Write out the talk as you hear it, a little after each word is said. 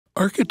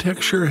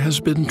Architecture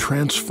has been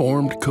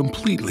transformed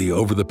completely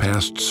over the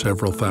past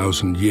several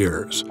thousand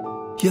years,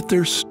 yet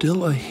there's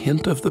still a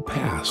hint of the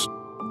past,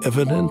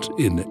 evident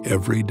in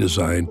every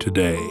design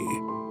today.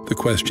 The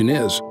question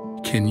is,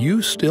 can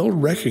you still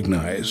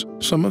recognize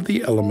some of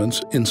the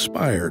elements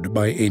inspired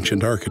by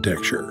ancient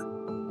architecture?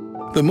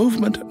 The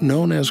movement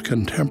known as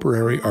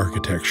contemporary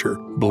architecture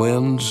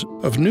blends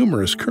of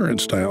numerous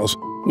current styles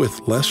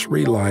with less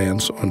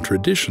reliance on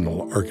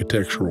traditional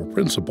architectural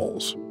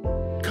principles.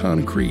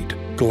 Concrete,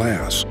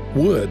 glass,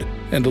 wood,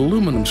 and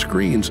aluminum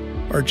screens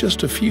are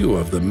just a few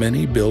of the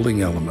many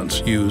building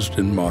elements used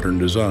in modern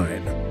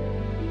design.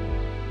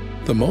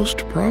 The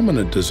most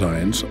prominent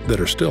designs that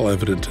are still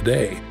evident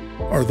today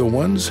are the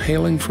ones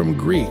hailing from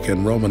Greek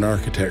and Roman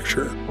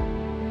architecture.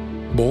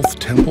 Both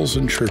temples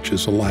and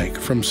churches alike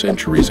from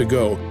centuries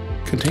ago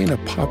contain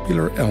a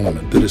popular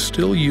element that is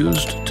still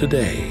used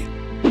today: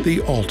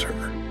 the altar.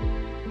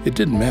 It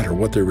didn't matter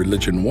what their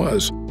religion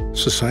was,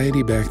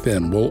 society back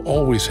then will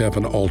always have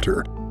an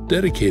altar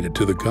dedicated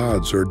to the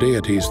gods or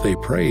deities they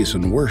praise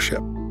and worship.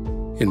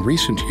 In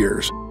recent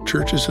years,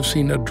 churches have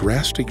seen a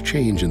drastic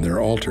change in their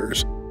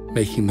altars,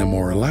 making them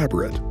more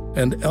elaborate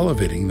and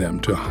elevating them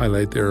to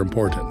highlight their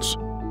importance.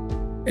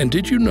 And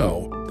did you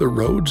know the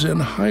roads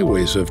and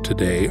highways of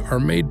today are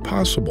made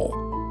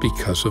possible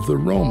because of the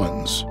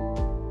Romans?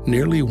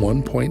 Nearly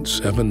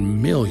 1.7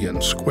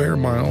 million square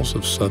miles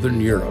of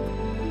southern Europe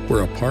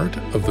were a part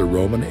of the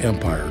Roman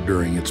Empire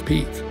during its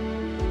peak.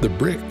 The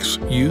bricks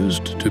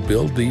used to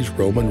build these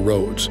Roman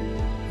roads,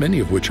 many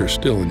of which are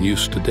still in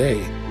use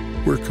today,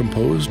 were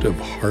composed of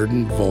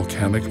hardened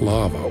volcanic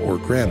lava or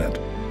granite,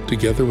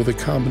 together with a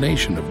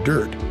combination of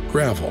dirt,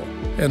 gravel,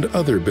 and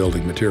other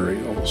building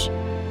materials.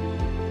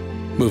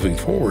 Moving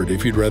forward,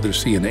 if you'd rather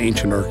see an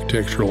ancient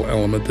architectural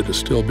element that is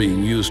still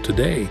being used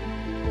today,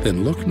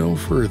 then look no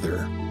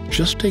further.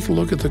 Just take a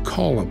look at the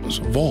columns,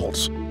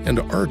 vaults, and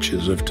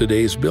arches of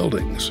today's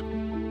buildings.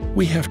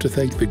 We have to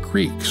thank the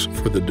Greeks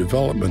for the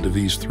development of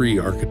these three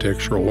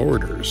architectural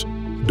orders: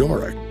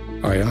 Doric,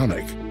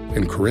 Ionic,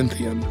 and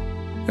Corinthian,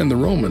 and the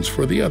Romans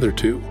for the other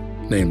two,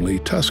 namely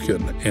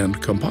Tuscan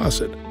and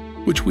Composite,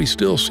 which we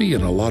still see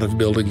in a lot of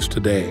buildings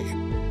today.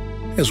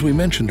 As we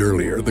mentioned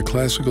earlier, the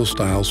classical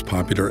style's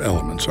popular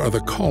elements are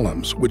the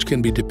columns, which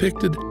can be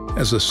depicted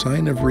as a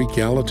sign of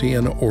regality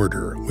and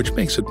order, which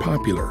makes it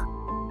popular.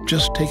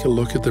 Just take a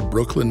look at the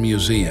Brooklyn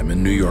Museum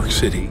in New York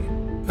City.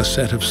 A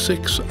set of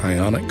 6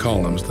 Ionic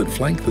columns that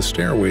flank the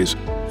stairways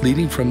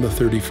leading from the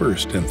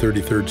 31st and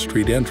 33rd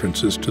Street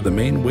entrances to the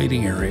main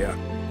waiting area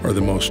are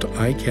the most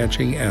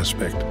eye-catching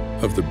aspect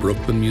of the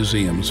Brooklyn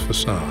Museum's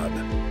facade.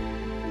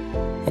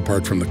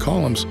 Apart from the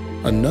columns,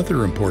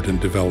 another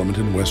important development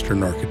in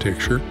Western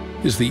architecture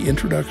is the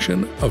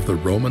introduction of the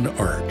Roman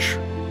arch.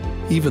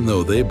 Even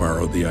though they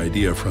borrowed the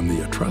idea from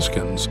the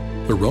Etruscans,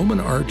 the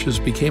Roman arches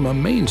became a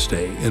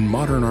mainstay in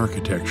modern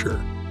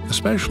architecture,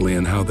 especially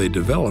in how they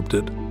developed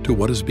it to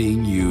what is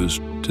being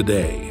used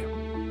today.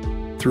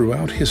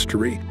 Throughout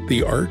history,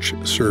 the arch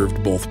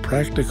served both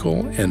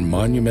practical and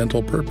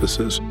monumental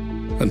purposes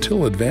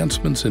until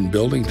advancements in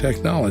building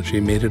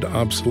technology made it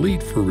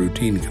obsolete for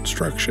routine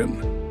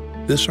construction.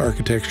 This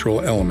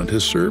architectural element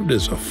has served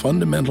as a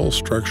fundamental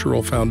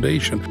structural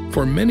foundation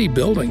for many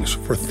buildings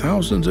for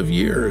thousands of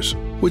years,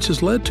 which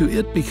has led to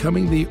it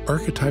becoming the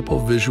archetypal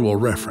visual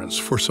reference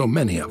for so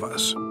many of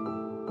us.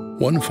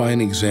 One fine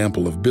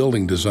example of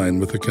building design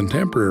with a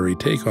contemporary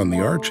take on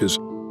the arches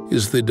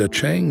is the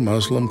Dachang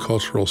Muslim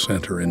Cultural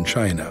Center in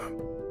China.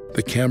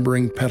 The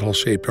cambering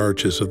petal-shaped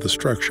arches of the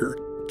structure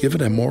give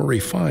it a more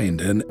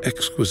refined and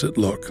exquisite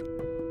look,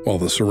 while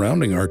the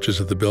surrounding arches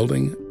of the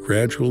building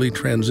gradually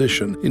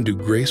transition into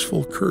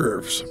graceful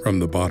curves from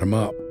the bottom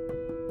up.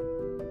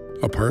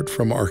 Apart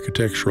from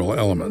architectural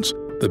elements,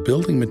 the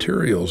building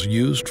materials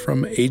used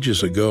from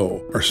ages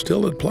ago are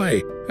still at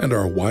play and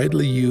are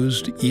widely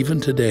used even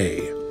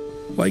today.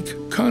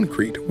 Like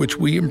concrete, which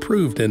we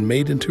improved and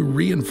made into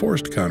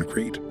reinforced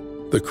concrete.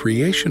 The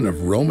creation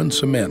of Roman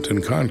cement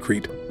and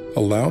concrete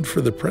allowed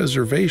for the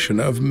preservation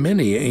of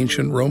many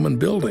ancient Roman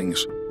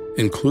buildings,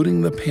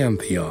 including the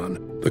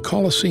Pantheon, the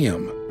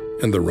Colosseum,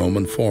 and the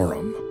Roman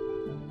Forum.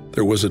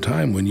 There was a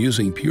time when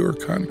using pure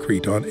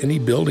concrete on any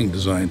building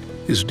design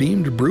is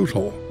deemed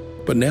brutal,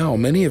 but now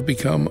many have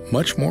become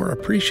much more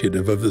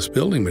appreciative of this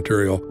building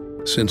material,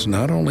 since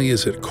not only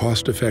is it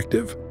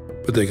cost-effective,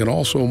 but they can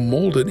also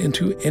mold it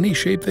into any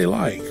shape they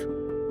like.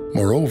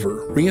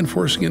 Moreover,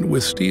 reinforcing it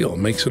with steel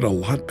makes it a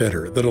lot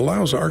better that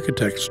allows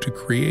architects to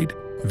create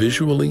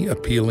visually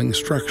appealing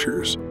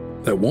structures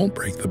that won't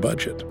break the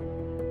budget.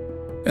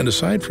 And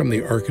aside from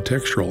the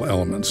architectural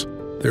elements,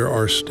 there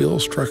are still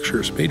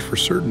structures made for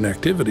certain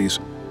activities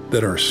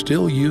that are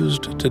still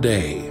used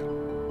today.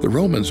 The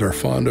Romans are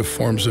fond of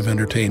forms of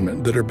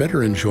entertainment that are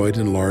better enjoyed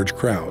in large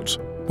crowds,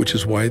 which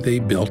is why they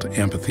built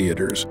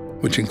amphitheaters,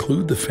 which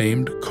include the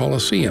famed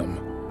Colosseum.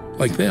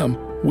 Like them,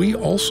 we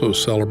also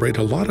celebrate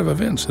a lot of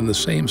events in the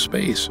same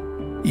space.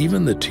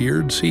 Even the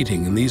tiered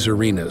seating in these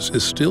arenas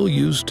is still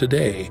used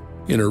today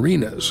in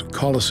arenas,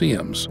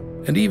 colosseums,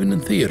 and even in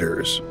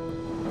theaters.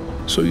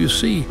 So you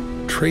see,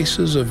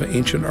 Traces of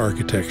ancient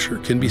architecture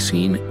can be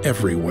seen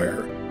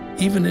everywhere,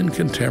 even in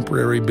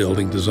contemporary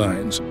building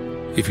designs,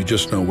 if you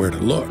just know where to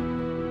look.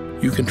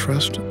 You can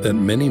trust that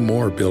many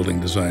more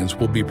building designs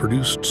will be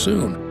produced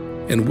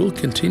soon and will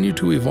continue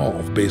to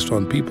evolve based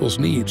on people's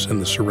needs and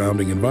the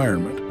surrounding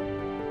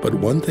environment. But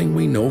one thing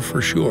we know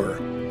for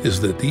sure is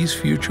that these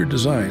future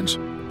designs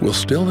will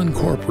still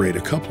incorporate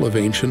a couple of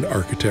ancient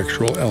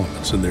architectural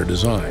elements in their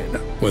design,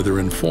 whether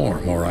in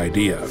form or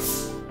idea.